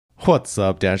What's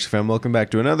up, Dash fam? Welcome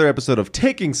back to another episode of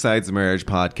Taking Sides Marriage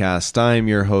Podcast. I'm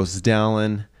your host,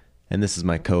 Dallin, and this is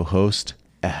my co-host,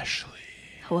 Ashley.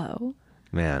 Hello.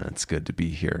 Man, it's good to be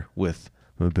here with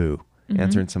Maboo,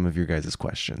 answering some of your guys'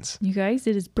 questions. You guys,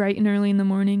 it is bright and early in the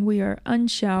morning. We are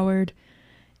unshowered,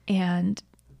 and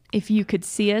if you could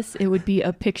see us, it would be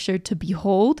a picture to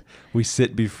behold. We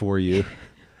sit before you,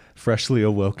 freshly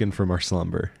awoken from our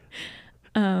slumber.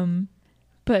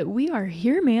 But we are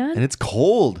here, man. And it's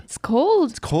cold. It's cold.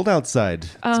 It's cold outside.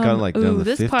 It's gotten like down to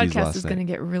the 50s this podcast is going to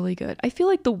get really good. I feel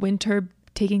like the winter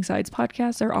Taking Sides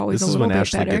podcasts are always a little bit better. This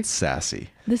is when Ashley gets sassy.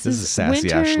 This is sassy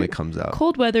winter, Ashley comes out.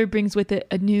 Cold weather brings with it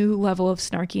a new level of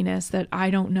snarkiness that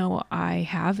I don't know I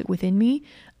have within me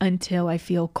until I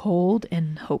feel cold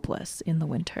and hopeless in the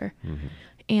winter. Mm-hmm.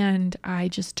 And I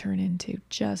just turn into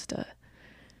just a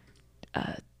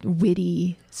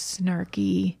witty,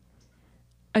 snarky,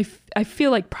 I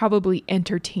feel like probably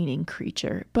entertaining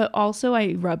creature, but also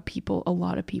I rub a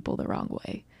lot of people the wrong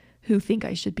way who think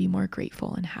I should be more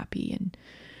grateful and happy and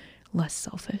less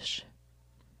selfish,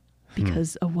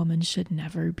 because a woman should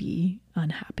never be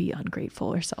unhappy,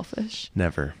 ungrateful, or selfish.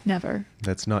 Never.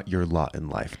 That's not your lot in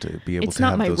life to be able to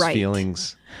have those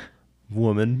feelings.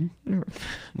 Woman,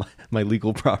 my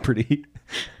legal property.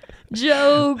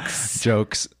 Jokes.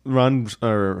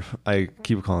 I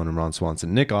keep calling him Ron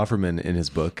Swanson. Nick Offerman, in his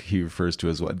book, he refers to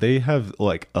as what they have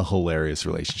like a hilarious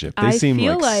relationship. They seem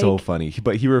like so funny,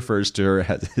 but he refers to her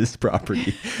as his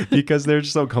property because they're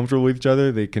just so comfortable with each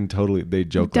other. They joke Dallin like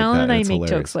that. Dallin and I make hilarious.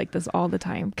 jokes like this all the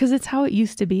time because it's how it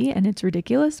used to be and it's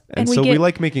ridiculous. And so we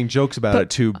like making jokes about it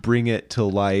to bring it to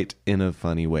light in a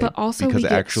funny way. But also because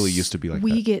it actually used to be like that.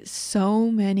 We get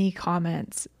so many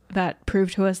comments that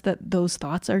prove to us that those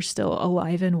thoughts are still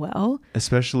alive and well.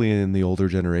 Especially in the older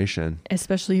generation.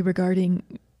 Especially regarding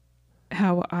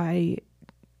how I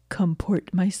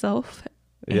comport myself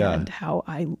and how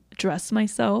I dress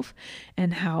myself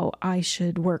and how I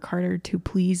should work harder to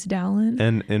please Dallin.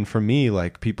 And for me,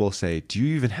 like, people say, do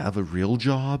you even have a real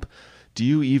job? Do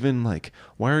you even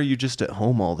why are you just at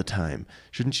home all the time?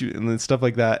 Shouldn't you? And stuff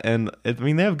like that. And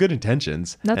they have good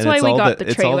intentions. That's why we got the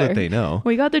trailer. It's all that they know.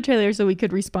 We got the trailer so we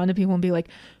could respond to people and be like,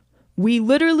 we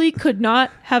literally could not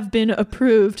have been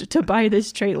approved to buy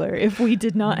this trailer if we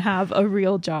did not have a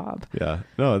real job. Yeah.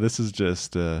 No, this is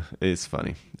just, it's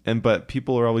funny. But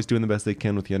people are always doing the best they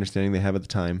can with the understanding they have at the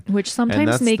time. Which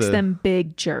sometimes makes them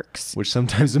big jerks. Which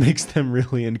sometimes makes them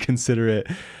really inconsiderate.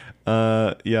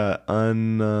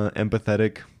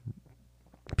 Unempathetic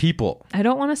people. I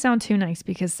don't want to sound too nice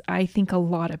because I think a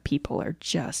lot of people are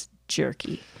just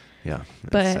jerky. Yeah,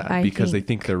 but sad because they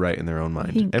think they're right in their own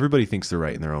mind. Everybody thinks they're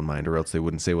right in their own mind, or else they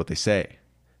wouldn't say what they say.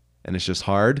 And it's just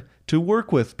hard to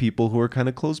work with people who are kind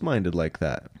of closed-minded like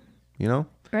that, you know?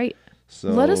 Right. So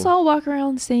let us all walk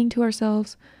around saying to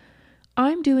ourselves,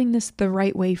 I'm doing this the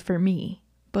right way for me,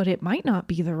 but it might not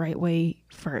be the right way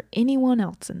for anyone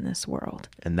else in this world.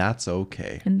 And that's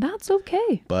okay.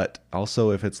 But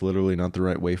also, if it's literally not the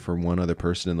right way for one other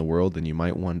person in the world, then you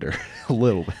might wonder a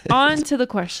little bit. On to the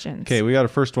questions. Okay, we got a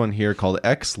first one here called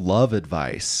Ex-Love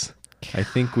Advice. I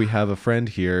think we have a friend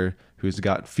here who's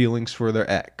got feelings for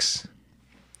their ex.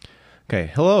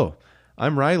 Okay, hello.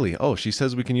 I'm Riley. Oh, she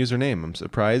says we can use her name. I'm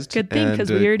surprised. Good thing,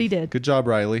 because we already did. Good job,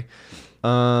 Riley.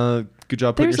 Good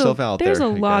job putting yourself out there. There's a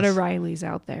lot of Rileys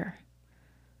out there.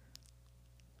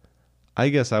 I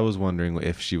guess I was wondering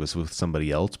if she was with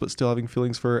somebody else but still having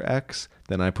feelings for her ex.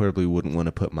 Then I probably wouldn't want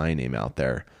to put my name out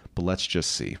there. But let's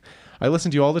just see. I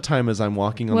listen to you all the time as I'm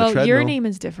walking on the treadmill. Well, your name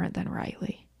is different than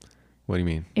Riley. What do you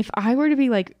mean? If I were to be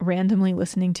randomly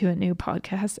listening to a new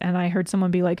podcast and I heard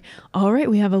someone be like, all right,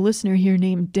 we have a listener here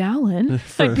named Dallin,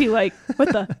 I'd be like,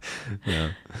 what the?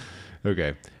 Yeah.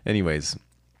 Okay. Anyways,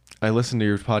 I listen to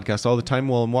your podcast all the time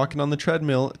while I'm walking on the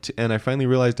treadmill, and I finally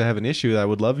realized I have an issue that I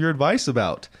would love your advice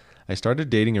about. I started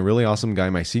dating a really awesome guy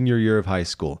my senior year of high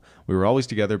school. We were always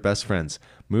together, best friends.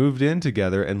 Moved in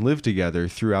together and lived together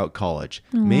throughout college.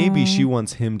 Aww. Maybe she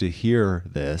wants him to hear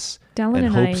this and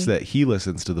hopes that he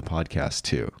listens to the podcast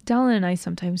too. Dallin and I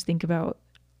sometimes think about,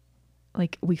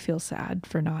 we feel sad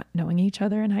for not knowing each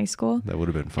other in high school. That would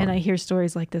have been fun. And I hear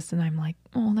stories like this and I'm like,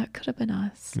 oh, that could have been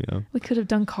us. Yeah. We could have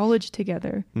done college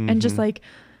together and just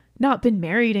not been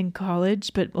married in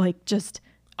college, but just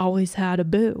always had a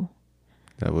boo.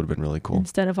 That would have been really cool.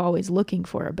 Instead of always looking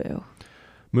for a boo.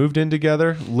 Moved in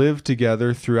together, lived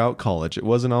together throughout college. It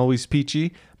wasn't always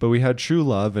peachy, but we had true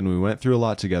love and we went through a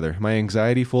lot together. My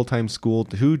anxiety, full-time school,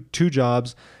 two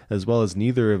jobs, as well as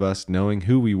neither of us knowing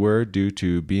who we were due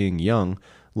to being young,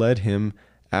 led him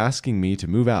asking me to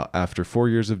move out after 4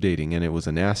 years of dating, and it was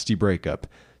a nasty breakup.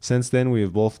 Since then, we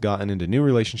have both gotten into new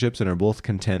relationships and are both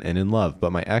content and in love.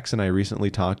 But my ex and I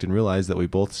recently talked and realized that we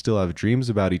both still have dreams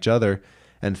about each other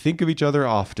and think of each other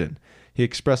often. He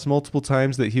expressed multiple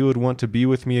times that he would want to be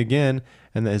with me again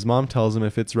and that his mom tells him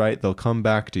if it's right, they'll come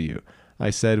back to you. I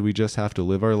said we just have to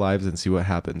live our lives and see what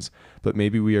happens. But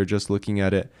maybe we are just looking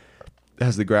at it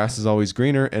as the grass is always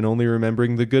greener and only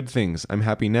remembering the good things. I'm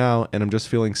happy now and I'm just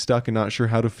feeling stuck and not sure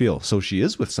how to feel. So she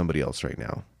is with somebody else right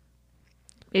now.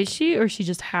 Is she, or is she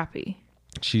just happy?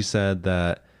 She said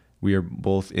that we are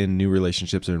both in new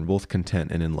relationships and both content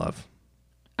and in love.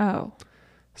 Oh.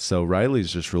 So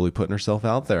Riley's just really putting herself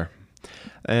out there.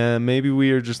 And maybe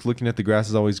we are just looking at the grass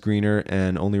is always greener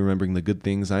and only remembering the good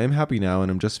things. I am happy now and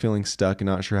I'm just feeling stuck and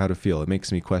not sure how to feel. It makes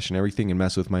me question everything and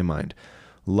mess with my mind.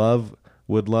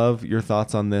 Would love your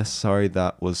thoughts on this. Sorry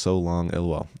that was so long.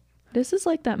 LOL. This is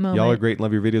like that moment. Y'all are great.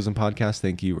 Love your videos and podcasts.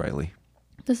 Thank you, Riley.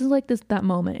 This is like that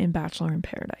moment in Bachelor in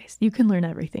Paradise. You can learn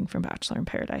everything from Bachelor in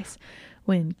Paradise.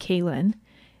 When Kaylin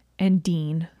and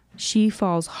Dean, she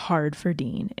falls hard for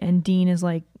Dean. And Dean is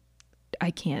like,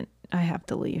 I have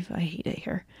to leave. I hate it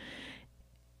here.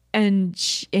 And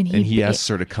he asks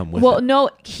her to come with him. Well, no,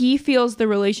 he feels the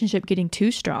relationship getting too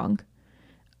strong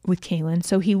with Kaylin.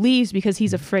 So he leaves because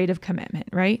he's afraid of commitment,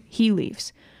 right? He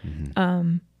leaves.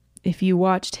 Mm-hmm. If you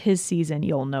watched his season,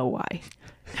 you'll know why.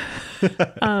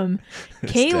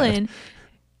 Kaylin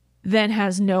then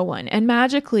has no one, and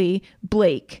magically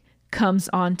Blake comes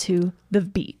onto the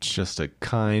beach. Just a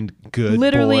kind, good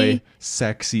literally boy,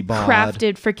 sexy bod.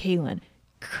 Crafted for Kaylin.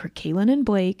 Kaylin and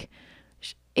Blake,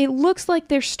 it looks like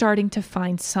they're starting to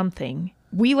find something.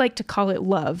 We like to call it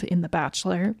love in The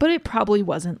Bachelor, but it probably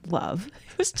wasn't love.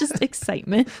 It was just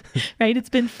excitement, right? It's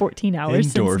been 14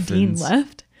 hours since Dean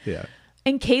left. Yeah.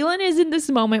 And Kaylin is in this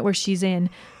moment where she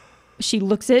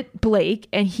looks at Blake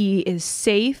and he is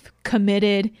safe,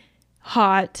 committed,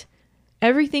 hot,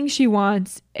 everything she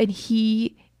wants, and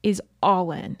he is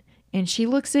all in. And she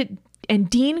looks at, and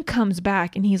Dean comes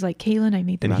back and he's like, Kaylin, I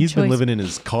made the wrong choice. And he's been living in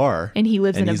his car. And he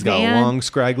lives in a van. He's got long,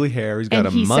 scraggly hair. He's got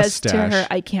a mustache. And he says to her,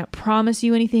 I can't promise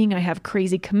you anything. I have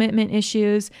crazy commitment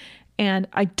issues. And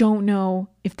I don't know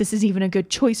if this is even a good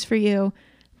choice for you,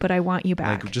 but I want you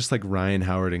back. Just like Ryan,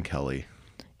 Howard, and Kelly.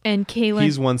 And Kaylin...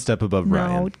 He's one step above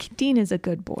Ryan. No, Dean is a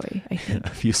good boy, I think. A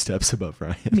few steps above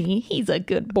Ryan. He's a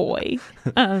good boy.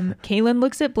 Kaylin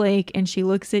looks at Blake and she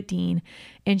looks at Dean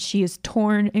and she is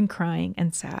torn and crying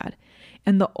and sad.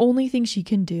 And the only thing she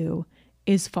can do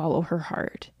is follow her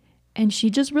heart. And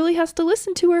she just really has to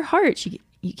listen to her heart.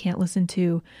 You can't listen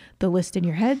to the list in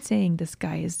your head saying this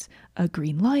guy is a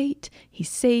green light, he's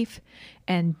safe,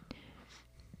 and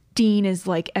Dean is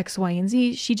like X, Y, and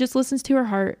Z. She just listens to her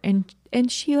heart and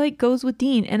she like goes with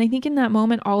Dean. And I think in that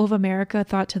moment, all of America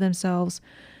thought to themselves,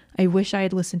 I wish I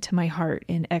had listened to my heart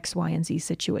in X, Y, and Z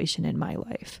situation in my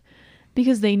life,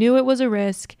 because they knew it was a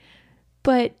risk,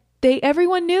 but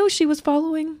everyone knew she was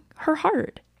following her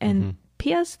heart. And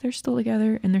P.S. they're still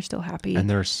together and they're still happy. And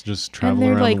they're just traveling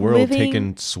around the world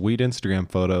taking sweet Instagram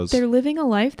photos. They're living a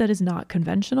life that is not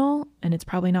conventional, and it's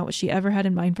probably not what she ever had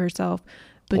in mind for herself.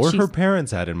 But or her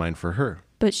parents had in mind for her.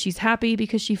 But she's happy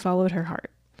because she followed her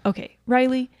heart. Okay,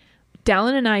 Riley,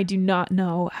 Dallin and I do not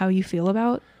know how you feel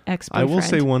about ex-boyfriend. I will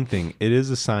say one thing. It is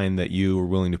a sign that you are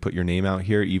willing to put your name out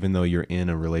here even though you're in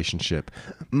a relationship.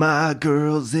 My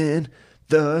girl's in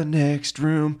the next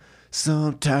room.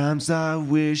 Sometimes I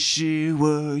wish she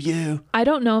were you. I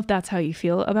don't know if that's how you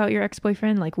feel about your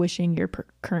ex-boyfriend, like wishing your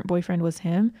current boyfriend was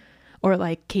him. Or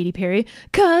like Katy Perry,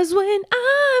 'cause when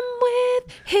I'm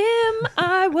with him,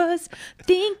 I was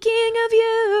thinking of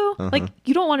you. Like,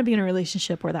 you don't want to be in a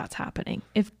relationship where that's happening.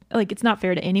 If like, it's not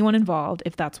fair to anyone involved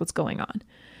if that's what's going on.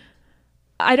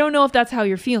 I don't know if that's how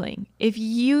you're feeling. If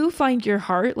you find your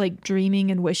heart like dreaming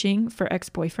and wishing for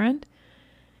ex-boyfriend,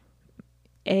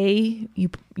 you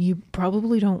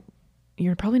probably don't,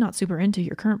 you're probably not super into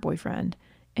your current boyfriend.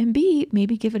 And B,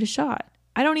 maybe give it a shot.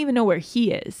 I don't even know where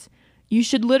he is. You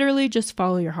should literally just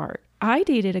follow your heart. I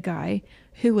dated a guy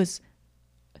who was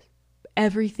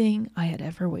everything I had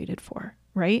ever waited for,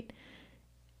 right?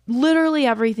 Literally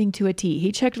everything to a T.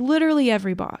 He checked literally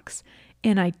every box.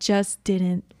 And I just I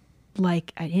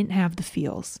didn't have the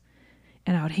feels.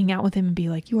 And I would hang out with him and be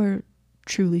like, you are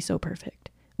truly so perfect.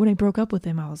 When I broke up with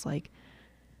him, I was like,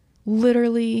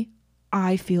 literally,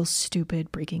 I feel stupid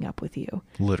breaking up with you.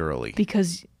 Literally.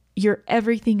 Because you're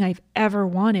everything I've ever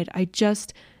wanted. I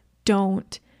just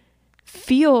don't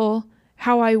feel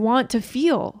how I want to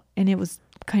feel. And it was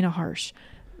kind of harsh.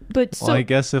 But well, I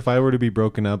guess if I were to be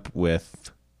broken up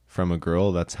with from a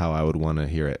girl, that's how I would want to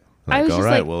hear it. Like, all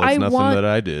right, well, it's nothing that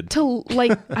I did.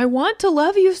 I want to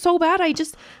love you so bad. I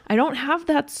don't have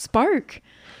that spark.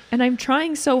 And I'm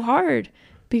trying so hard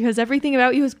because everything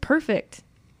about you is perfect.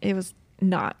 It was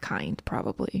not kind,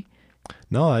 probably.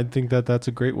 No, I think that that's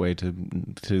a great way to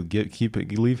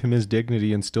leave him his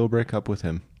dignity and still break up with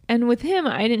him. And with him,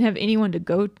 I didn't have anyone to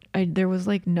go. There was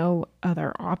like no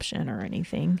other option or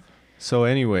anything. So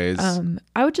anyways,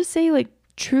 I would just say like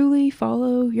truly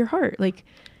follow your heart. Like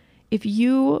if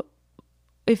you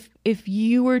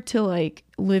were to like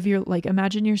live your, like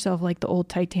imagine yourself like the old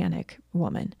Titanic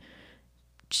woman.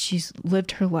 She's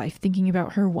lived her life thinking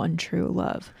about her one true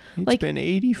love. It's been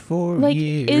 84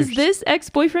 years. Is this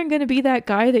ex-boyfriend going to be that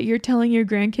guy that you're telling your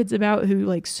grandkids about who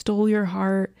like stole your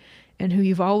heart and who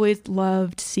you've always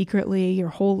loved secretly your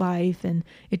whole life and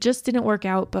it just didn't work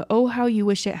out, but oh, how you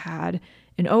wish it had,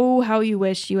 and oh, how you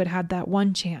wish you had had that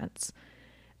one chance.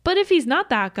 But if he's not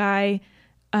that guy,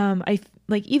 I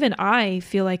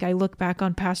feel like I look back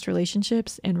on past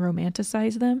relationships and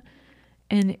romanticize them.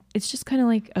 And it's just kind of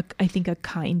like, I think, a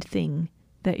kind thing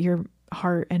that your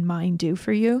heart and mind do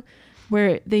for you,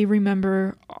 where they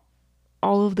remember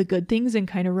all of the good things and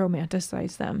kind of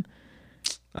romanticize them.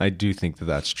 I do think that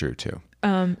that's true too.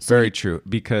 Very true.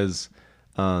 Because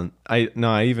I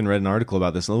even read an article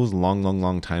about this. It was a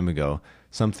long time ago.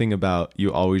 Something about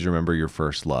you always remember your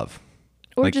first love.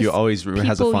 Or like you always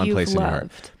has a fond place in your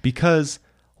heart. Because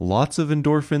lots of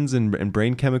endorphins and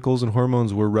brain chemicals and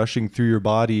hormones were rushing through your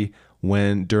body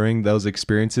when during those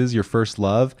experiences, your first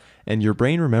love, and your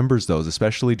brain remembers those,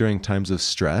 especially during times of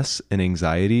stress and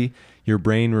anxiety. Your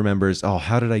brain remembers, oh,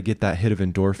 how did I get that hit of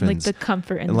endorphins? Like the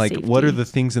comfort and like safety. What are the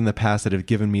things in the past that have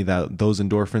given me those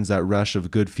endorphins, that rush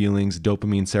of good feelings,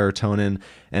 dopamine, serotonin,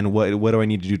 and what do I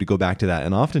need to do to go back to that?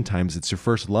 And oftentimes it's your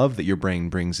first love that your brain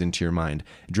brings into your mind.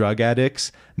 Drug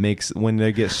addicts when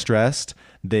they get stressed,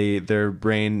 their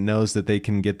brain knows that they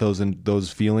can get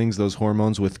those feelings, those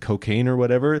hormones with cocaine or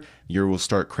whatever. You will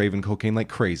start craving cocaine like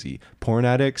crazy. Porn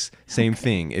addicts, same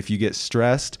thing. If you get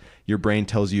stressed, your brain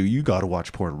tells you got to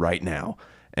watch porn right now.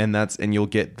 And you'll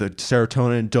get the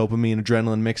serotonin, dopamine,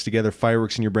 adrenaline mixed together,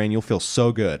 fireworks in your brain. You'll feel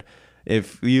so good.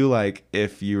 If you're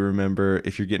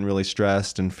getting really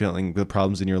stressed and feeling the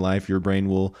problems in your life, your brain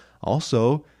will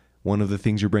also, one of the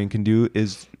things your brain can do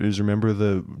is remember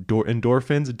the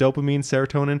endorphins,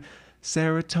 dopamine,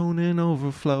 serotonin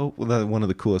overflow. Well, one of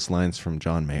the coolest lines from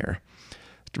John Mayer.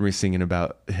 We're singing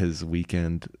about his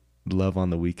weekend, Love on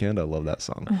the Weekend. I love that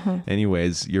song. Uh-huh.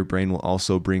 Anyways, your brain will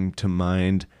also bring to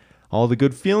mind all the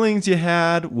good feelings you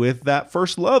had with that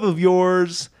first love of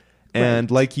yours.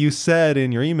 And like you said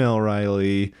in your email,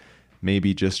 Riley,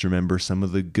 maybe just remember some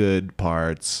of the good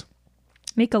parts.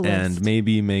 Make a list. And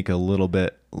maybe make a little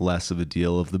bit less of a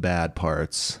deal of the bad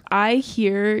parts. I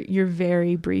hear your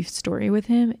very brief story with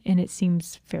him, and it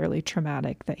seems fairly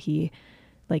traumatic that he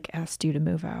asked you to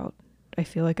move out. I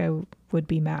feel like I would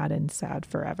be mad and sad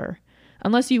forever.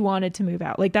 Unless you wanted to move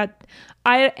out. Like that.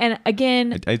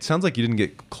 It sounds like you didn't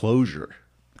get closure.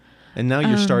 And now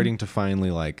you're starting to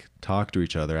finally talk to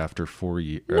each other after 4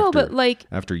 years. No, but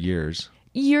after years.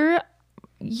 You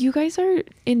guys are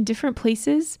in different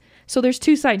places. So there's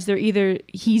two sides. They're either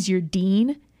he's your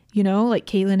Dean, like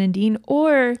Caitlin and Dean,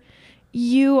 or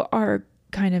you are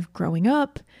kind of growing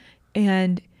up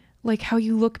and like how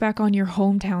you look back on your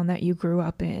hometown that you grew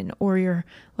up in or your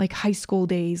high school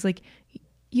days. Like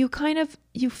you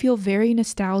feel very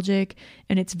nostalgic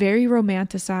and it's very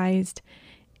romanticized.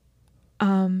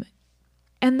 And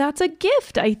that's a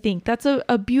gift, I think. That's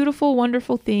a beautiful,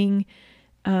 wonderful thing.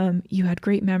 You had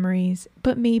great memories,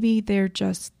 but maybe they're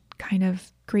just kind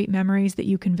of great memories that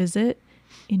you can visit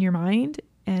in your mind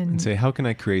and say, how can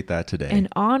I create that today? And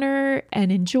honor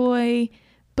and enjoy,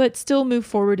 but still move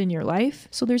forward in your life.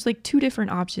 So there's two different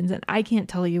options and I can't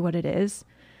tell you what it is.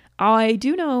 I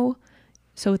do know.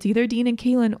 So it's either Dean and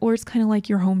Kaylin or it's kind of like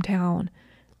your hometown.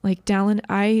 Like Dallin,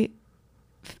 I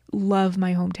love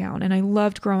my hometown and I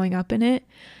loved growing up in it.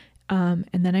 And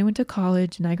then I went to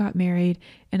college and I got married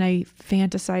and I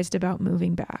fantasized about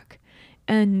moving back.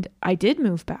 And I did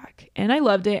move back and I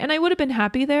loved it and I would have been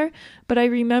happy there. But I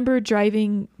remember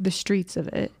driving the streets of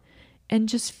it and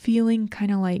just feeling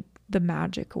kind of like the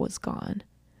magic was gone.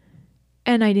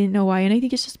 And I didn't know why. And I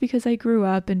think it's just because I grew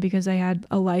up and because I had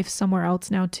a life somewhere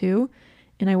else now too.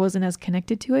 And I wasn't as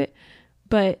connected to it.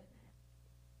 But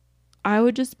I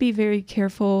would just be very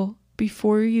careful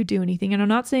before you do anything. And I'm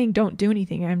not saying don't do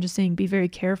anything. I'm just saying be very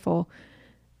careful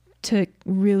to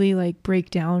really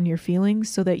break down your feelings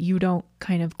so that you don't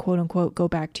kind of quote unquote go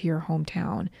back to your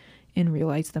hometown and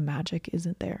realize the magic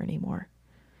isn't there anymore.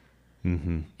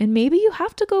 Mm-hmm. And maybe you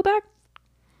have to go back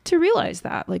to realize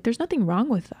that. There's nothing wrong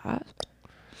with that.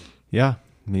 Yeah,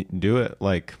 do it.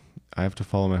 I have to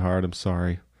follow my heart. I'm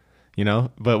sorry.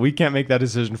 But we can't make that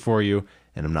decision for you.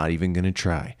 and I'm not even going to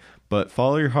try. But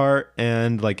follow your heart.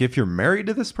 And like, if you're married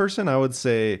to this person, I would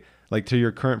say, like, to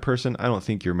your current person, I don't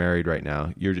think you're married right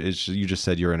now. You just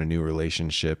said you're in a new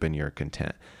relationship and you're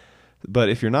content. But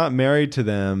if you're not married to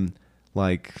them,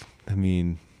 like, I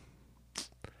mean,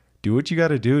 do what you got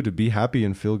to do to be happy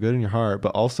and feel good in your heart,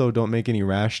 but also don't make any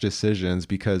rash decisions,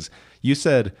 because you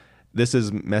said this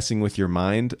is messing with your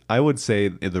mind. I would say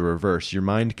the reverse. Your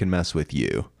mind can mess with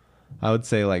you. I would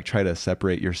say, like, try to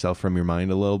separate yourself from your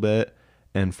mind a little bit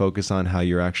and focus on how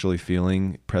you're actually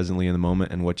feeling presently in the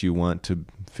moment and what you want to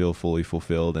feel fully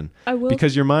fulfilled. And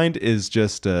because your mind is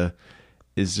just a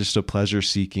pleasure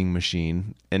seeking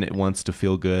machine, and it wants to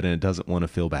feel good and it doesn't want to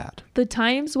feel bad. The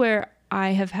times where I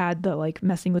have had the like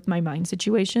messing with my mind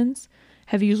situations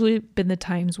have usually been the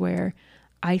times where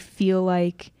I feel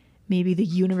like maybe the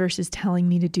universe is telling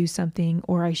me to do something,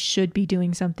 or I should be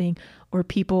doing something, or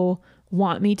people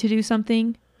want me to do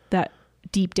something that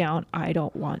deep down I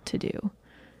don't want to do.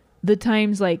 The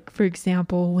times, like, for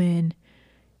example, when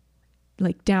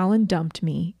like Dallin dumped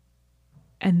me,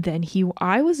 and then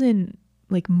I was in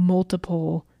like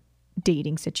multiple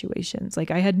dating situations. Like,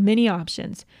 I had many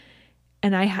options,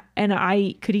 and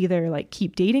I could either like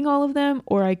keep dating all of them,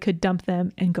 or I could dump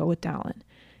them and go with Dallin.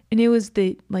 And it was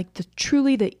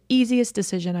truly the easiest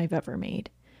decision I've ever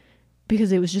made,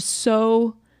 because it was just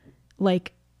so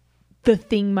like the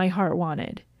thing my heart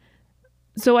wanted.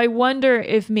 So I wonder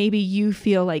if maybe you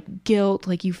feel like guilt,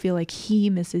 like you feel like he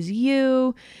misses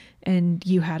you and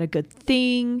you had a good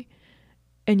thing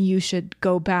and you should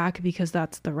go back because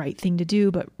that's the right thing to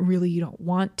do, but really you don't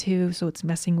want to. So it's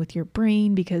messing with your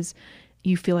brain because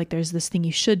you feel like there's this thing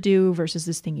you should do versus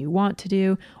this thing you want to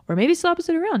do. Or maybe it's the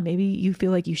opposite around. Maybe you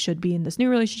feel like you should be in this new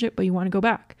relationship, but you want to go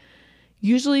back.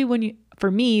 Usually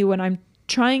for me, when I'm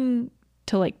trying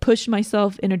to like push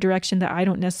myself in a direction that I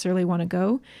don't necessarily want to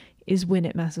go, is when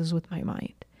it messes with my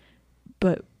mind.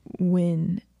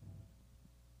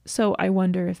 So I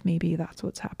wonder if maybe that's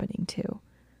what's happening too.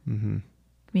 Mm-hmm.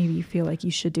 Maybe you feel like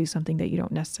you should do something that you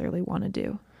don't necessarily want to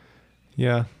do.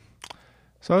 Yeah.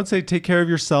 So I would say take care of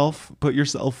yourself, put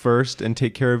yourself first, and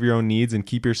take care of your own needs, and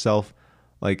keep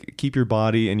your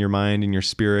body and your mind and your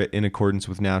spirit in accordance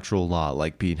with natural law,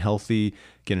 like being healthy,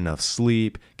 get enough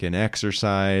sleep, getting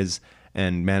exercise,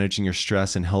 and managing your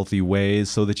stress in healthy ways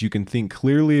so that you can think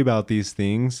clearly about these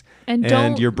things.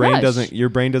 And your brain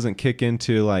doesn't kick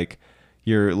into like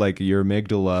your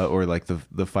amygdala, or like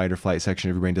the fight or flight section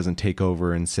of your brain doesn't take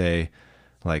over and say,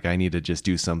 like, I need to just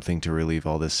do something to relieve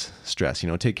all this stress.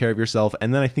 Take care of yourself.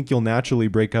 And then I think you'll naturally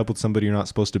break up with somebody you're not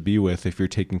supposed to be with if you're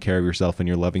taking care of yourself and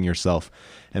you're loving yourself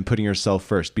and putting yourself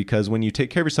first. Because when you take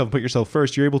care of yourself and put yourself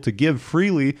first, you're able to give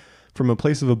freely from a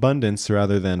place of abundance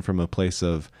rather than from a place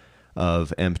of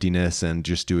emptiness and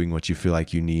just doing what you feel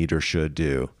like you need or should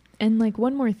do. And like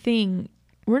one more thing,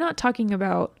 we're not talking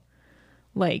about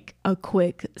like a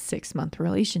quick 6-month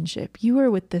relationship. You were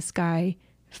with this guy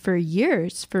for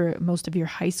years, for most of your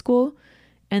high school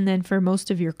and then for most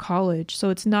of your college. So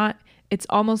it's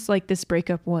almost like this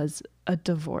breakup was a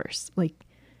divorce. Like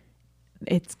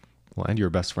and you're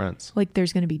best friends. Like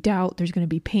there's going to be doubt, there's going to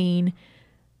be pain.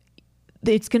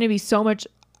 It's going to be so much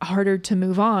harder to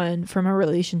move on from a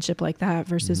relationship like that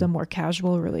versus a more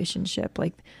casual relationship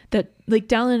like that. Like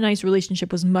Dallin and I's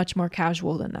relationship was much more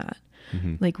casual than that.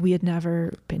 Mm-hmm. Like we had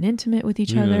never been intimate with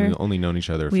each other. We'd only known each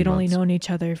other we had only known each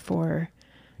other for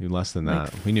less than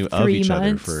that. Like we knew of each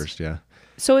other first. Yeah.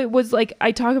 So it was like,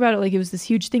 I talk about it like it was this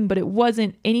huge thing, but it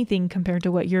wasn't anything compared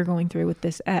to what you're going through with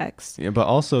this ex. Yeah, but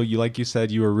also like you said,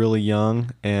 you were really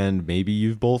young, and maybe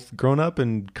you've both grown up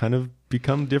and kind of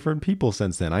become different people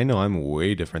since then. I know I'm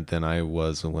way different than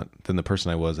than the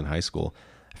person I was in high school.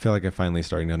 I feel like I'm finally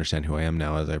starting to understand who I am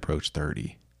now as I approach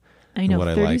 30. I know,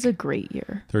 30 is a great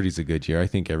year. 30 is a good year. I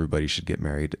think everybody should get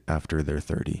married after they're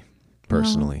 30,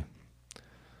 personally.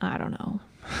 Well, I don't know.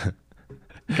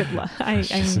 Good luck.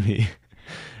 Just me.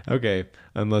 Okay,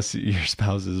 unless your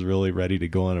spouse is really ready to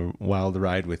go on a wild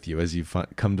ride with you as you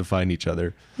come to find each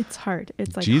other. It's hard.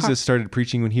 It's like Jesus started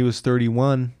preaching when he was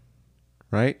 31,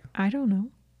 right? I don't know.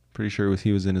 Pretty sure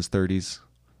he was in his 30s.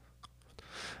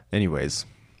 Anyways,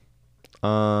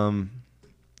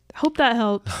 hope that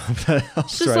helps.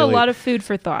 It's just Riley. A lot of food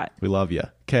for thought. We love you.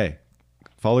 Okay,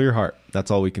 follow your heart.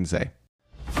 That's all we can say.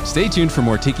 Stay tuned for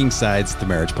more Taking Sides, the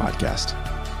Marriage Podcast.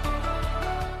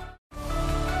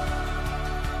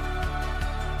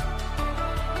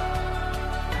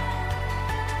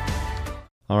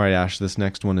 All right, Ash, this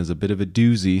next one is a bit of a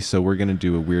doozy, so we're going to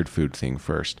do a weird food thing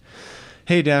first.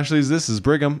 Hey, Dashleys, this is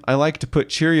Brigham. I like to put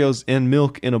Cheerios and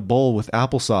milk in a bowl with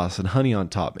applesauce and honey on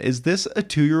top. Is this a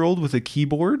 2-year-old with a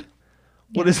keyboard?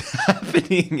 What is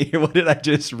happening here? What did I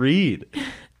just read?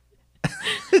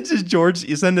 It's just George,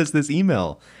 you send us this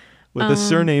email with the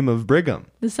surname of Brigham.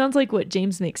 This sounds like what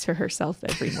James makes for herself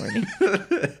every morning.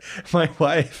 My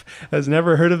wife has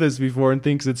never heard of this before and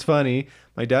thinks it's funny.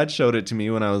 My dad showed it to me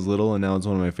when I was little, and now it's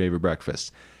one of my favorite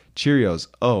breakfasts. Cheerios.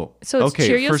 Oh, So it's okay.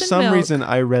 Cheerios For and some milk. reason,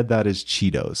 I read that as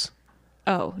Cheetos.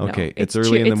 Oh, no. Okay, it's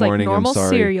early in the morning. Like normal I'm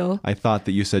sorry. cereal. I thought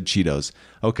that you said Cheetos.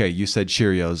 Okay, you said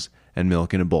Cheerios and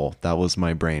milk in a bowl. That was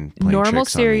my brain playing Normal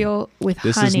tricks on me. cereal with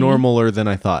This honey. is normaler than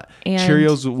I thought. and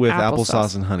Cheerios with applesauce.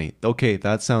 applesauce and honey. Okay,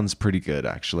 that sounds pretty good,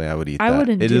 actually. I would eat that. I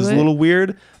wouldn't It do is a it. little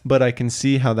weird, but I can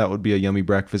see how that would be a yummy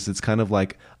breakfast. It's kind of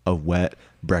like a wet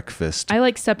breakfast. I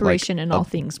like separation in all a-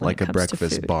 things when like it a comes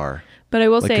breakfast to food. bar. But I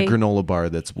will Like say, a granola bar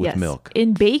that's with yes, milk.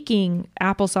 in baking,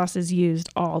 applesauce is used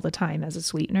all the time as a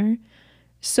sweetener.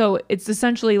 So it's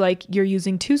essentially like you're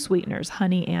using two sweeteners,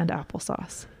 honey and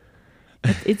applesauce.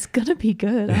 It's going to be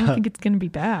good. I don't think it's going to be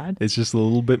bad. It's just a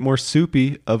little bit more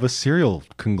soupy of a cereal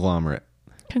conglomerate.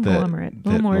 Conglomerate. A That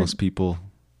little more most people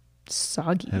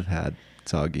soggy. have had.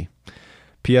 Soggy.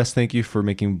 P.S. Thank you for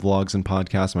making vlogs and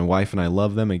podcasts. My wife and I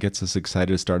love them. It gets us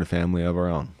excited to start a family of our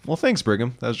own. Well, thanks,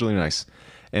 Brigham. That was really nice.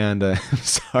 And I'm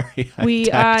sorry.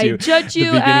 I judge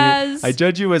you as... I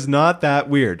judge you as not that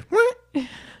weird.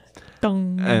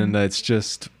 Dong. And it's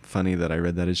just funny that I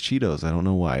read that as Cheetos. I don't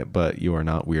know why, but you are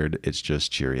not weird. It's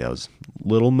just Cheerios.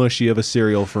 Little mushy of a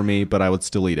cereal for me, but I would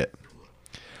still eat it.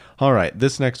 All right,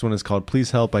 this next one is called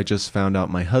Please Help. I just found out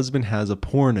my husband has a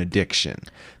porn addiction.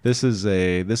 This is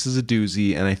a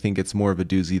doozy, and I think it's more of a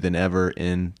doozy than ever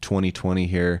in 2020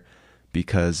 here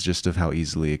because just of how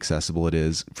easily accessible it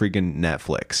is. Freaking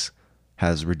Netflix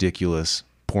has ridiculous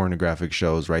pornographic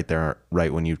shows right there,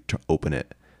 right when you open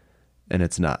it, and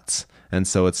it's nuts. And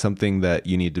so it's something that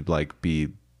you need to like be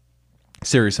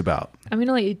serious about. I'm going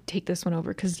to let you take this one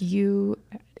over because you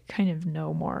kind of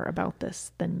know more about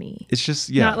this than me. It's just,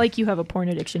 yeah. Not like you have a porn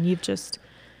addiction. You've just...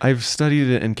 I've studied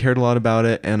it and cared a lot about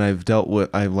it, and I'm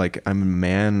a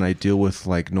man and I deal with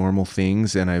like normal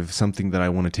things, and I've something that I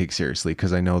want to take seriously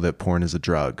because I know that porn is a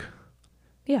drug.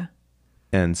 Yeah.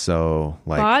 And so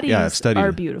like, Bodies I've studied are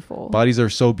it. beautiful. Bodies are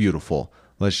so beautiful.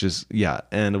 Let's just,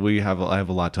 and I have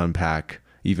a lot to unpack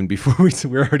even before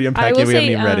we're already I unpacking will it. We haven't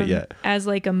say, even read it yet. as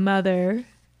like a mother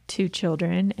to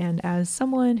children and as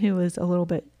someone who was a little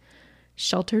bit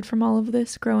sheltered from all of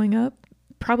this growing up,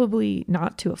 probably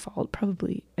not to a fault,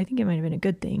 probably, I think it might have been a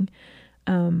good thing.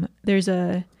 There's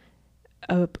a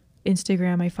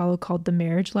Instagram I follow called The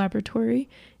Marriage Laboratory,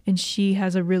 and she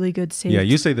has a really good saved... Yeah,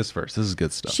 you say this first. This is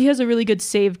good stuff. She has a really good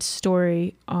saved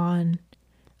story on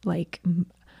like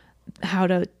how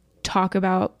to talk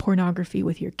about pornography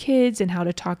with your kids and how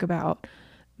to talk about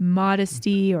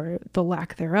modesty or the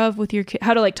lack thereof with your kids,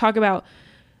 how to like talk about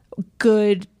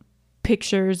good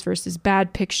pictures versus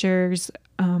bad pictures,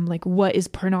 like what is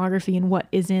pornography and what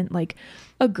isn't. Like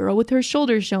a girl with her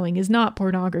shoulders showing is not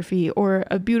pornography, or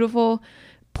a beautiful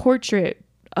portrait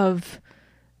of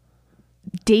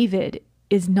David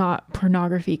is not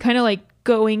pornography. Kind of like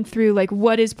going through like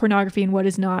what is pornography and what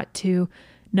is not, to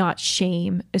not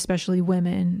shame, especially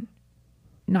women,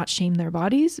 not shame their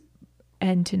bodies,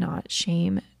 and to not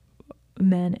shame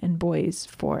men and boys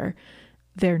for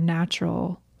their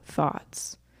natural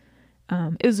thoughts.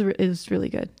 It was really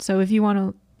good. So if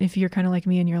you're kind of like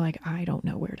me and you're like, I don't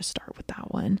know where to start with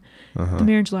that one, The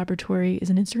Marriage Laboratory is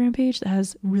an Instagram page that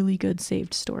has really good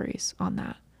saved stories on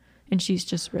that. And she's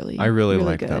just I really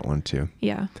like good. that one too.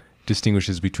 Yeah.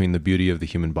 Distinguishes between the beauty of the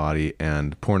human body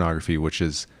and pornography, which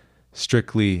is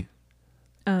strictly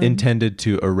intended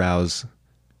to arouse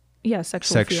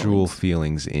sexual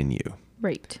feelings in you.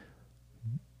 Right.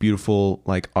 Beautiful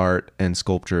like art and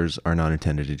sculptures are not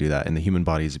intended to do that, and the human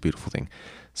body is a beautiful thing.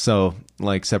 So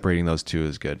like separating those two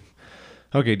is good.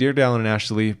 Okay, dear Dallin and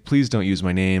Ashley, please don't use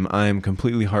my name. I am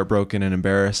completely heartbroken and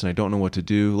embarrassed, and I don't know what to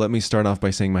do. Let me start off by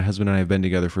saying my husband and I have been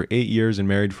together for 8 years and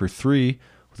married for 3,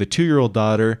 with a 2-year-old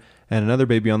daughter and another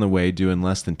baby on the way due in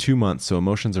less than 2 months, so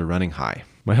emotions are running high.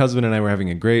 My husband and I were having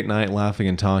a great night, laughing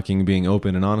and talking, being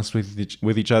open and honest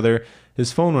with each other.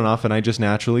 His phone went off and I just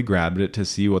naturally grabbed it to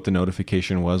see what the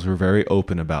notification was. We're very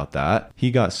open about that.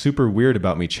 He got super weird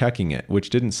about me checking it,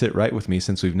 which didn't sit right with me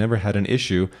since we've never had an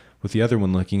issue with the other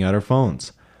one looking at our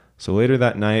phones. So later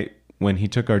that night, when he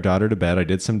took our daughter to bed, I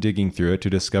did some digging through it to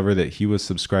discover that he was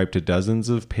subscribed to dozens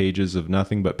of pages of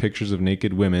nothing but pictures of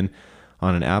naked women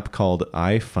on an app called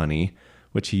iFunny,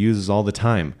 which he uses all the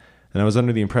time. And I was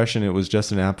under the impression it was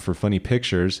just an app for funny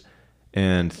pictures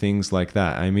and things like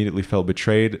that. I immediately felt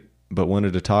betrayed, but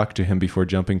wanted to talk to him before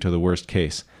jumping to the worst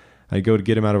case. I go to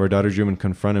get him out of our daughter's room and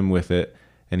confront him with it,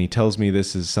 and he tells me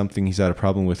this is something he's had a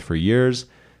problem with for years.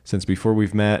 since before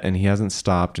we've met, and he hasn't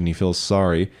stopped, and he feels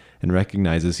sorry and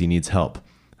recognizes he needs help.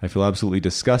 I feel absolutely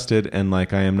disgusted and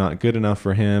like I am not good enough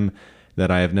for him, that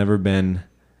I have never been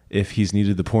if he's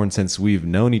needed the porn since we've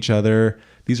known each other.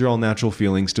 These are all natural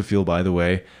feelings to feel, by the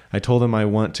way. I told him I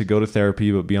want to go to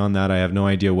therapy, but beyond that, I have no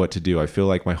idea what to do. I feel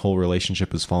like my whole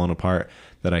relationship has fallen apart,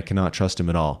 that I cannot trust him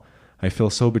at all. I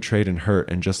feel so betrayed and hurt,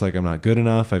 and just like I'm not good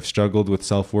enough. I've struggled with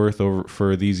self-worth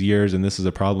for these years, and this is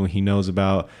a problem he knows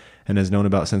about and has known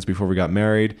about since before we got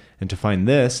married. And to find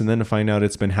this, and then to find out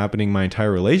it's been happening my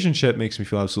entire relationship, makes me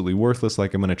feel absolutely worthless,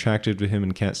 like I'm unattractive to him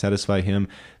and can't satisfy him,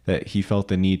 that he felt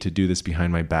the need to do this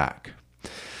behind my back.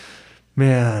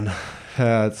 Man,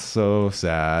 that's so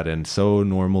sad and so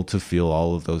normal to feel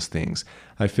all of those things.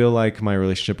 I feel like my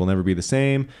relationship will never be the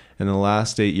same, and the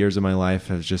last 8 years of my life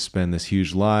has just been this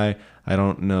huge lie. I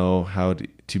don't know how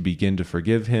to begin to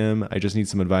forgive him. I just need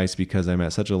some advice because I'm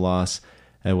at such a loss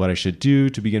at what I should do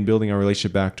to begin building our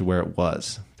relationship back to where it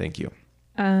was. Thank you.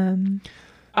 Man.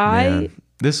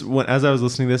 As I was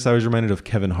listening to this, I was reminded of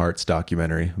Kevin Hart's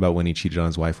documentary about when he cheated on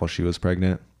his wife while she was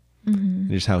pregnant, and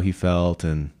just how he felt,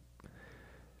 and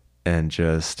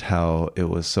just how it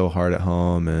was so hard at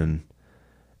home,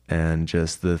 and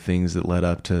just the things that led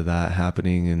up to that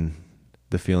happening, and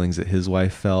the feelings that his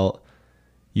wife felt.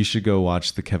 You should go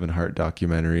watch the Kevin Hart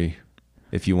documentary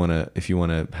if you want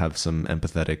to have some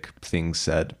empathetic things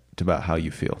said about how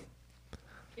you feel.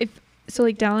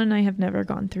 Like Dallin and I have never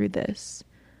gone through this.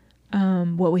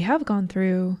 What we have gone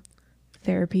through,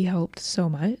 therapy helped so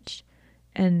much.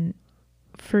 And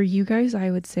for you guys, I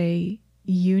would say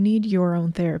you need your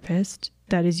own therapist.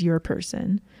 That is your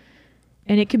person.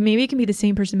 And it can be the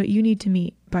same person, but you need to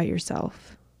meet by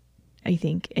yourself, I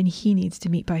think. And he needs to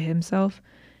meet by himself.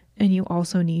 And you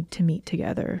also need to meet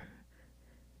together.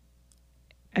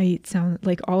 It sounds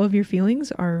like all of your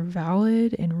feelings are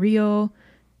valid and real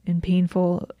and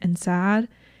painful and sad.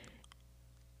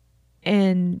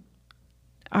 And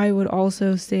I would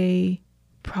also say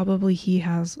probably he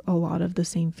has a lot of the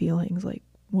same feelings, like,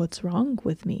 what's wrong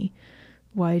with me?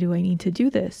 Why do I need to do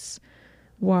this?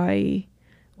 Why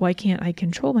can't I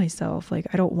control myself? Like,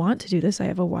 I don't want to do this. I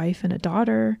have a wife and a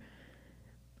daughter.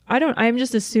 I'm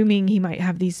just assuming he might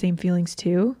have these same feelings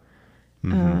too.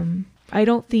 Mm-hmm. I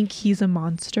don't think he's a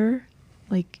monster.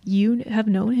 Like, you have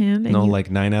known him. And like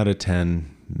 9 out of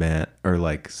 10 men, or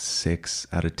like 6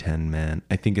 out of 10 men.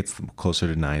 I think it's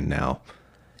closer to 9 now.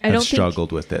 I've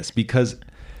struggled with this because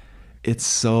it's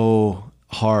so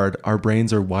hard. Our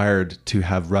brains are wired to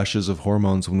have rushes of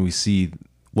hormones when we see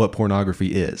what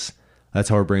pornography is. That's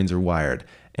how our brains are wired.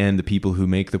 And the people who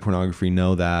make the pornography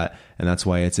know that. And that's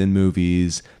why it's in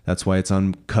movies. That's why it's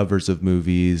on covers of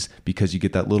movies, because you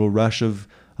get that little rush of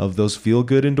those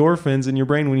feel-good endorphins in your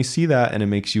brain when you see that, and it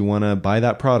makes you want to buy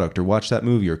that product or watch that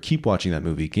movie or keep watching that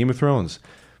movie. Game of Thrones.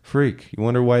 Freak. You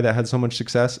wonder why that had so much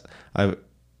success?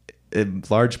 In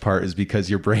large part is because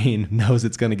your brain knows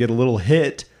it's going to get a little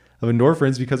hit of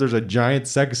endorphins because there's a giant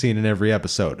sex scene in every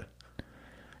episode.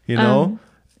 You know?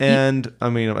 And I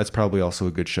mean, it's probably also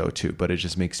a good show too, but it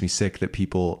just makes me sick that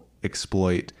people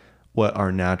exploit what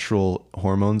our natural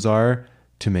hormones are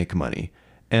to make money.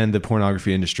 And the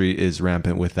pornography industry is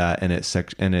rampant with that, and it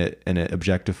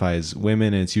objectifies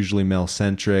women, and it's usually male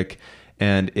centric,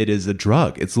 and it is a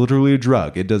drug. It's literally a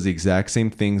drug. It does the exact same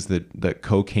things that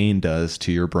cocaine does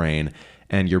to your brain,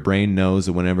 and your brain knows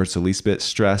that whenever it's the least bit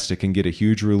stressed, it can get a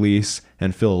huge release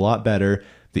and feel a lot better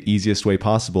the easiest way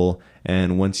possible.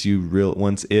 And once your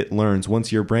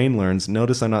brain learns,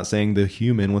 notice I'm not saying the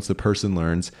human, once the person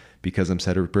learns, because I'm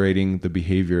separating the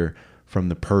behavior from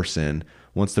the person.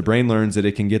 Once the brain learns that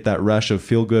it can get that rush of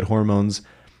feel-good hormones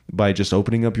by just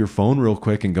opening up your phone real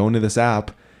quick and going to this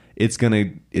app, it's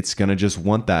gonna just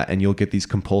want that, and you'll get these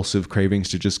compulsive cravings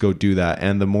to just go do that.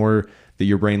 And the more that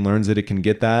your brain learns that it can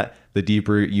get that, the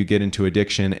deeper you get into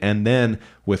addiction. And then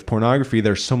with pornography,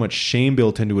 there's so much shame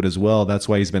built into it as well. That's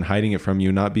why he's been hiding it from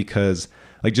you, not because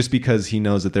just because he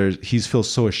knows that he feels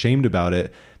so ashamed about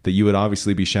it that you would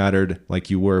obviously be shattered like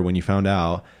you were when you found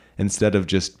out. Instead of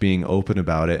just being open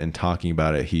about it and talking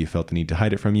about it, he felt the need to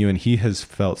hide it from you. And he has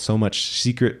felt so much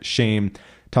secret shame,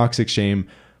 toxic shame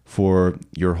for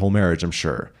your whole marriage, I'm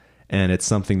sure. And it's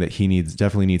something that he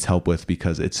definitely needs help with,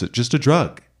 because it's just a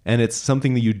drug, and it's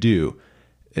something that you do.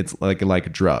 It's like a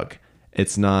drug.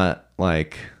 It's not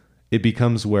like, it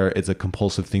becomes where it's a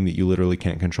compulsive thing that you literally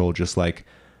can't control. Just like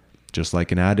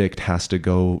an addict has to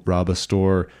go rob a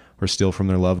store or steal from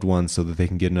their loved ones so that they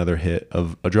can get another hit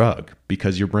of a drug,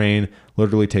 because your brain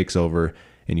literally takes over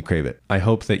and you crave it. I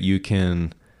hope that you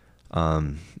can,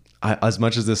 as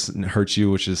much as this hurts you,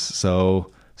 which is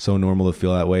so normal to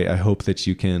feel that way, I hope that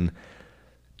you can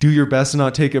do your best to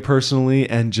not take it personally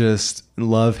and just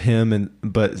love him, and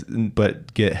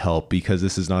but get help, because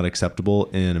this is not acceptable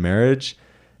in a marriage,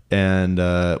 and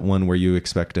one where you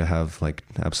expect to have like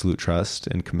absolute trust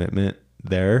and commitment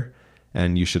there,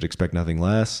 and you should expect nothing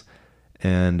less.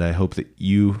 And I hope that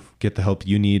you get the help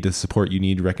you need, the support you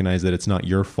need, to recognize that it's not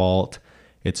your fault.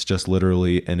 It's just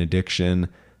literally an addiction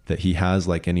that he has,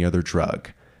 like any other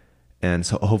drug. And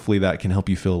so hopefully that can help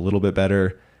you feel a little bit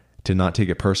better, to not take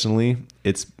it personally.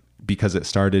 It's because it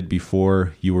started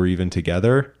before you were even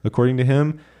together, according to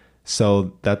him.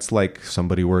 So that's like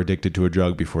somebody were addicted to a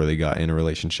drug before they got in a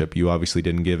relationship. You obviously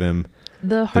didn't give him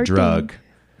the drug.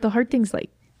 The hard thing's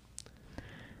like,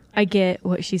 I get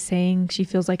what she's saying. She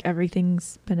feels like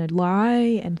everything's been a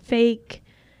lie and fake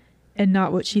and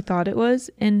not what she thought it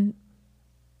was. And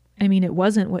I mean, it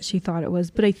wasn't what she thought it was,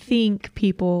 but I think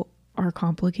people are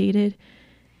complicated,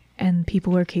 and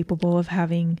people are capable of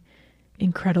having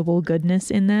incredible goodness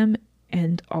in them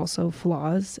and also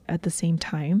flaws at the same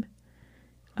time.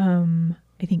 I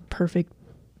think perfect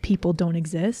people don't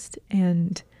exist,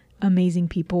 and amazing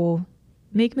people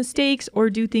make mistakes or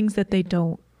do things that they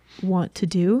don't want to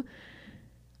do.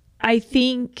 I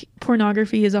think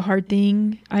pornography is a hard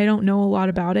thing. I don't know a lot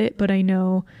about it, but I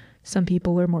know some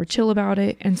people are more chill about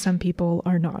it and some people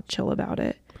are not chill about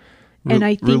it. And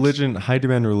I think high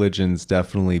demand religions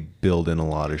definitely build in a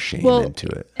lot of shame into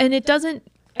it. And it doesn't,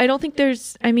 I don't think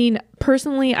there's, I mean,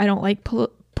 personally, I don't like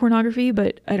pornography,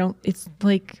 but it's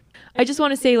like, I just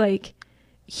want to say, like,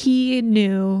 he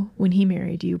knew when he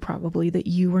married you probably that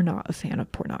you were not a fan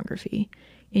of pornography.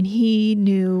 And he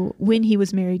knew when he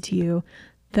was married to you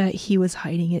that he was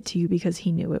hiding it to you because he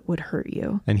knew it would hurt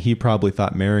you. And he probably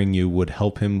thought marrying you would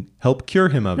help cure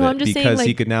him of it, because saying, like,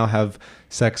 he could now have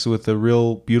sex with a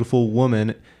real beautiful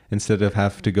woman instead of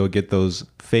have to go get those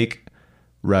fake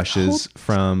rushes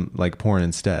from like porn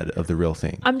instead of the real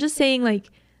thing. I'm just saying, like,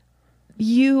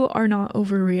 you are not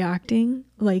overreacting.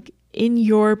 Like, in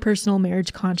your personal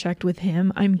marriage contract with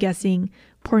him, I'm guessing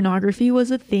pornography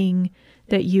was a thing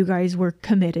that you guys were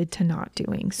committed to not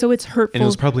doing. So it's hurtful. And it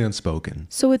was probably unspoken.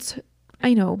 So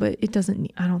I know, but it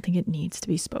doesn't, I don't think it needs to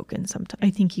be spoken sometimes. I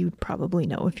think you probably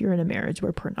know if you're in a marriage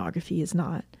where pornography is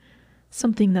not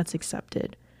something that's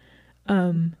accepted.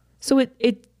 So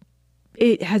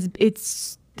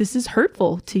this is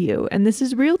hurtful to you and this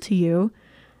is real to you.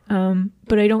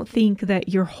 But I don't think that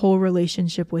your whole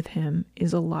relationship with him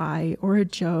is a lie or a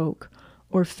joke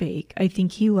or fake. I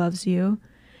think he loves you,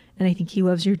 and I think he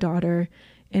loves your daughter,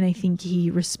 and I think he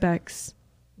respects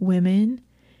women,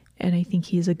 and I think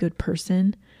he's a good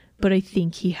person, but I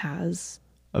think he has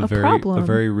a problem. A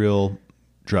very real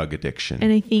drug addiction.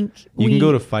 And I think you can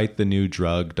go to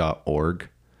fightthenewdrug.org,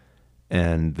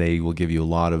 and they will give you a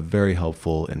lot of very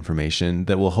helpful information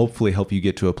that will hopefully help you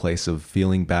get to a place of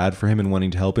feeling bad for him and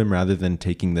wanting to help him rather than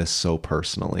taking this so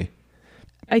personally.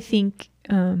 I think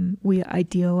we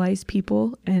idealize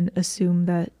people and assume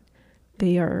that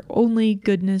they are only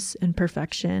goodness and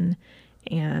perfection,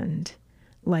 and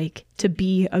like, to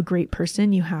be a great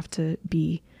person, you have to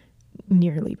be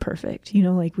nearly perfect. You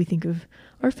know, like, we think of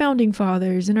our founding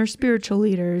fathers and our spiritual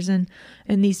leaders and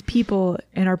these people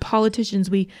and our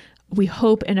politicians. We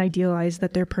hope and idealize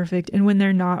that they're perfect, and when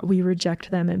they're not, we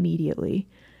reject them immediately.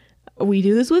 We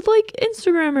do this with like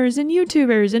Instagrammers and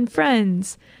YouTubers and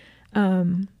friends.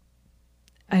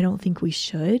 I don't think we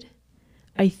should.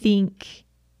 I think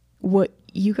what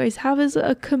you guys have is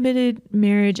a committed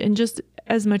marriage, and just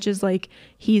as much as like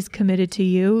he's committed to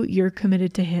you, you're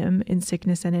committed to him in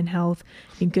sickness and in health,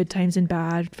 in good times and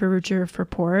bad, for richer, for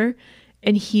poorer,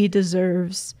 and he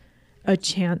deserves a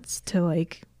chance to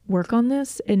like work on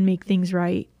this and make things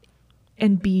right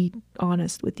and be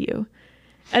honest with you.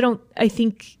 I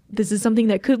think this is something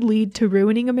that could lead to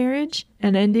ruining a marriage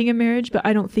and ending a marriage, but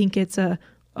I don't think it's a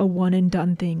one and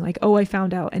done thing. Like, oh, I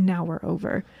found out and now we're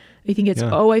over. I think it's,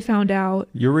 oh, I found out.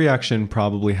 Your reaction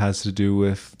probably has to do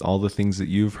with all the things that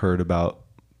you've heard about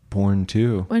porn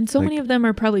too. And so many of them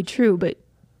are probably true, but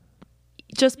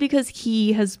just because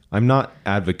he has... I'm not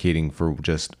advocating for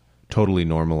just totally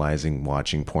normalizing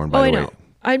watching porn, by the way. Know.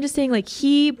 I'm just saying, like,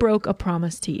 he broke a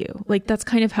promise to you. Like, that's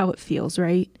kind of how it feels,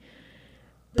 right?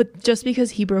 But just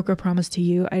because he broke a promise to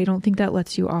you, I don't think that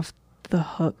lets you off the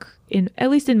hook,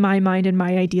 at least in my mind and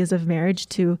my ideas of marriage,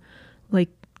 to like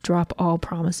drop all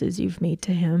promises you've made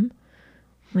to him.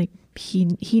 Like,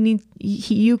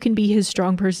 you can be his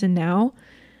strong person now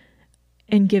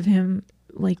and give him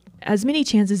like as many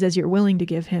chances as you're willing to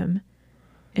give him,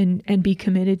 and be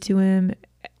committed to him.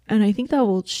 And I think that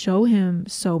will show him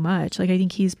so much. Like, I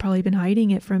think he's probably been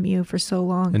hiding it from you for so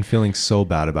long. And feeling so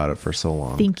bad about it for so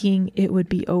long. Thinking it would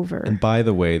be over. And by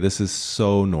the way, this is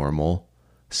so normal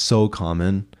so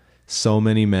common. So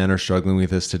many men are struggling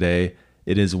with this today.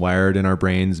 It is wired in our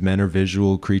brains. Men are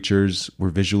visual creatures. We're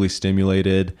visually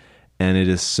stimulated, and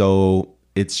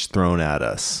it's thrown at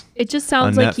us. It just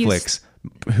sounds on like Netflix,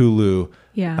 Hulu,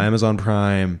 Yeah. Amazon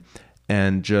Prime,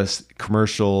 and just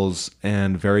commercials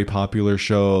and very popular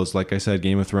shows. Like I said,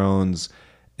 Game of Thrones,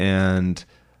 and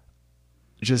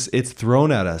just it's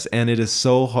thrown at us, and it is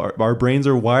so hard. Our brains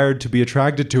are wired to be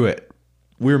attracted to it.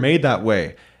 We're made that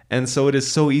way. And so it is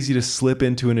so easy to slip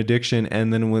into an addiction.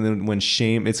 And then when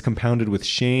shame, it's compounded with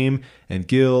shame and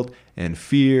guilt and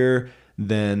fear,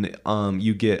 then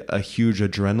you get a huge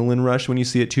adrenaline rush when you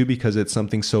see it too, because it's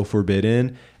something so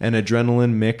forbidden. And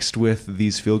adrenaline mixed with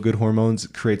these feel-good hormones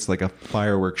creates like a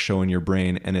fireworks show in your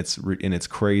brain, and it's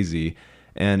crazy,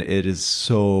 and it is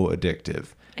so addictive.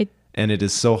 And it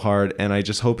is so hard. And I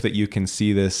just hope that you can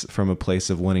see this from a place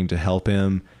of wanting to help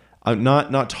him.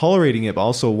 Not tolerating it, but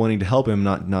also wanting to help him,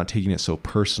 not taking it so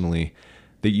personally.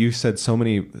 That you said so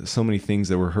many things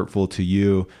that were hurtful to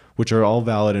you, which are all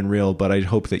valid and real, but I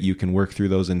hope that you can work through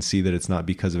those and see that it's not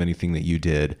because of anything that you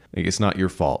did. Like, it's not your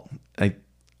fault.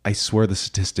 I swear the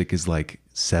statistic is like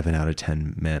 7 out of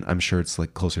 10 men. I'm sure it's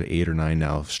like closer to 8 or 9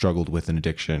 now have struggled with an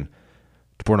addiction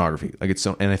to pornography. Like, it's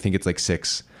so, and I think it's like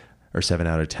 6 or 7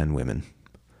 out of 10 women.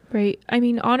 Right. I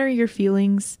mean, honor your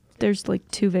feelings. There's like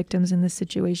 2 victims in this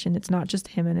situation. It's not just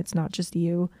him and it's not just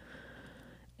you.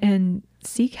 And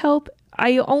seek help.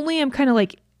 I only am kind of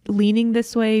like leaning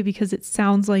this way because it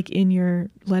sounds like in your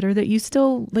letter that you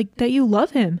still like that you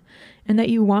love him and that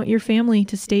you want your family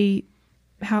to stay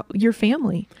your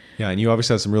family. Yeah, and you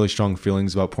obviously have some really strong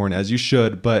feelings about porn, as you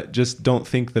should, but just don't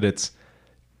think that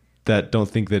don't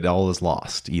think that all is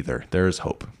lost either. There is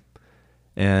hope.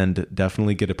 And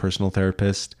definitely get a personal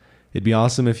therapist. It'd be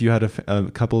awesome if you had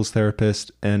a couples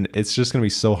therapist, and it's just going to be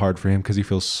so hard for him because he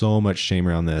feels so much shame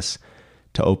around this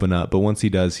to open up. But once he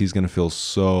does, he's going to feel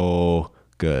so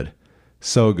good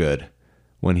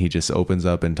when he just opens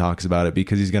up and talks about it,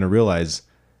 because he's going to realize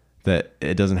that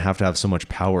it doesn't have to have so much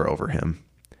power over him.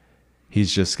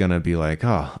 He's just going to be like,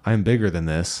 oh, I'm bigger than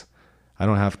this. I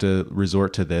don't have to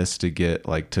resort to this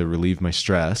to relieve my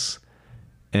stress.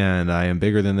 And I am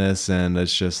bigger than this, and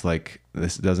it's just like,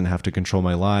 this doesn't have to control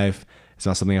my life. It's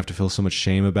not something I have to feel so much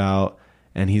shame about.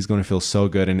 And he's going to feel so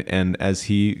good. And as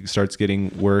he starts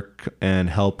getting work and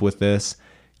help with this,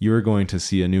 you're going to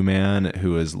see a new man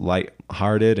who is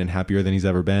lighthearted and happier than he's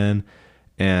ever been.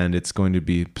 And it's going to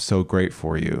be so great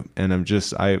for you. And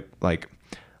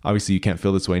obviously you can't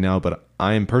feel this way now, but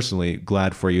I am personally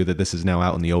glad for you that this is now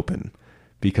out in the open,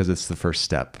 because it's the first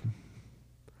step.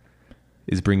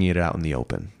 Is bringing it out in the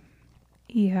open.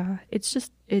 Yeah, it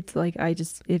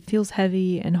feels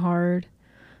heavy and hard.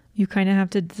 You kind of have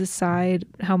to decide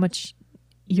how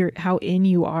in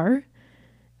you are.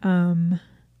 And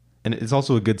it's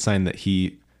also a good sign that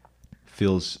he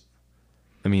feels,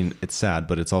 I mean, it's sad,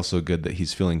 but it's also good that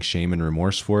he's feeling shame and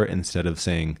remorse for it, instead of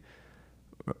saying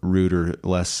rude or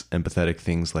less empathetic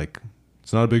things like,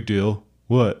 it's not a big deal.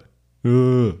 What?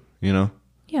 Yeah.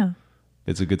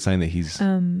 It's a good sign that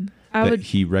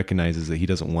he recognizes that he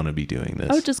doesn't want to be doing this.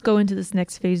 I would just go into this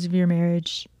next phase of your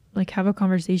marriage, like have a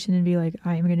conversation and be like,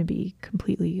 I am going to be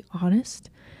completely honest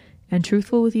and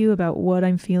truthful with you about what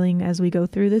I'm feeling as we go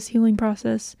through this healing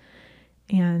process.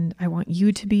 And I want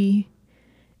you to be,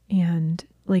 and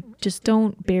like, just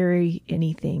don't bury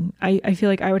anything. I feel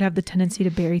like I would have the tendency to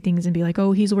bury things and be like,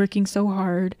 oh, he's working so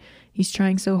hard. He's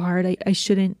trying so hard. I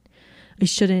shouldn't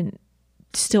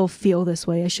still feel this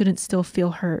way. I shouldn't still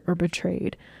feel hurt or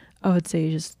betrayed. I would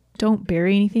say just don't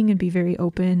bury anything and be very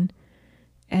open,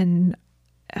 and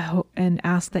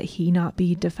ask that he not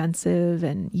be defensive,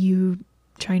 and you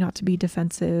try not to be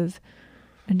defensive,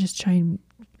 and just try and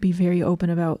be very open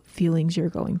about feelings you're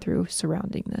going through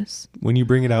surrounding this. When you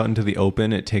bring it out into the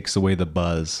open, it takes away the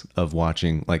buzz of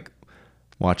watching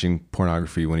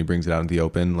pornography. When he brings it out into the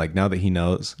open, like now that he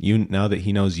knows,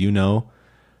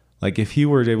 like if he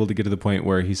were able to get to the point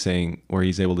where he's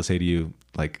able to say to you,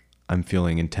 like, I'm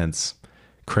feeling intense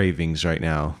cravings right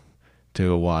now to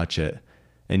go watch it,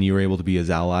 and you were able to be his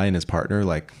ally and his partner,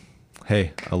 like,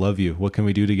 hey, I love you. What can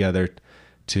we do together?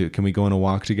 Can we go on a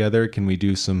walk together? Can we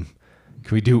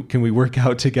work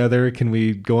out together? Can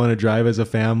we go on a drive as a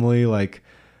family? Like,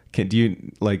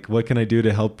 what can I do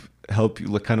to help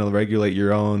you kind of regulate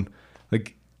your own,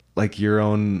 like your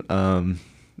own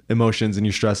emotions and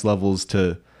your stress levels,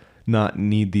 to not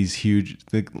need these huge,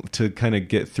 to kind of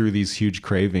get through these huge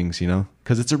cravings,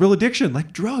 because it's a real addiction,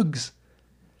 like drugs.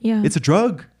 Yeah, it's a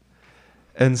drug.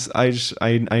 And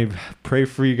I pray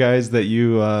for you guys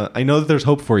that I know that there's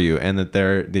hope for you, and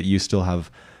that you still have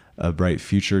a bright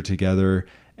future together,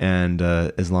 And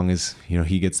as long as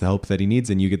he gets the help that he needs,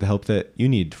 and you get the help that you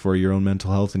need for your own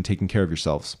mental health and taking care of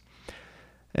yourselves,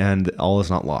 and all is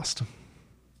not lost.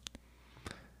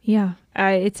 Yeah,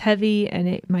 it's heavy, and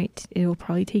it will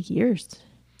probably take years.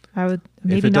 I would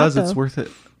maybe if it not, does, though. it's worth it.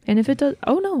 And if it does,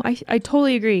 oh no, I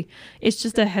totally agree. It's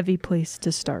just a heavy place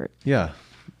to start. Yeah,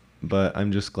 but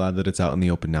I'm just glad that it's out in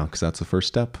the open now, because that's the first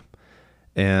step.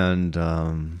 And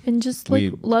just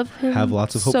love him, have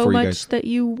lots of hope so for you much guys. that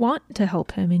you want to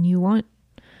help him, and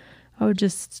I would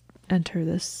just enter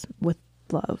this with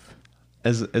love.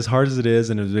 As hard as it is,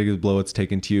 and as big a blow it's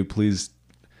taken to you, please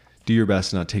do your best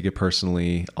to not take it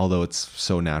personally. Although it's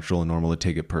so natural and normal to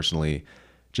take it personally,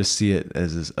 just see it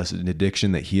as an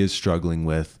addiction that he is struggling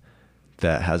with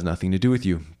that has nothing to do with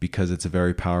you, because it's a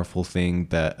very powerful thing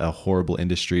that a horrible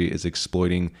industry is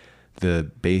exploiting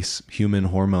the base human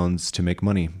hormones to make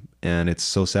money. And it's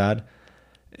so sad.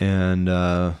 And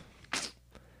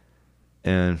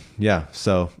yeah,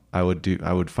 so I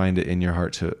would find it in your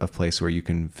heart to a place where you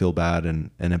can feel bad and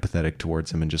empathetic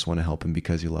towards him and just want to help him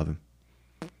because you love him.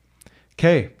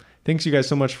 Okay. Thanks you guys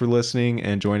so much for listening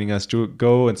and joining us.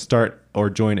 Go and start or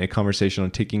join a conversation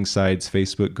on Taking Sides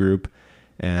Facebook group.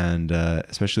 And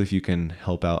especially if you can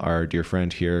help out our dear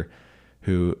friend here,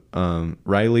 who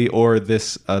Riley, or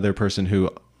this other person who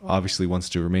obviously wants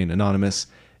to remain anonymous,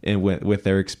 and with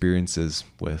their experiences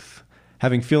with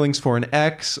having feelings for an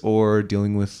ex or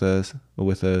dealing with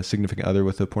a significant other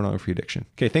with a pornography addiction.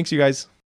 Okay, thanks you guys.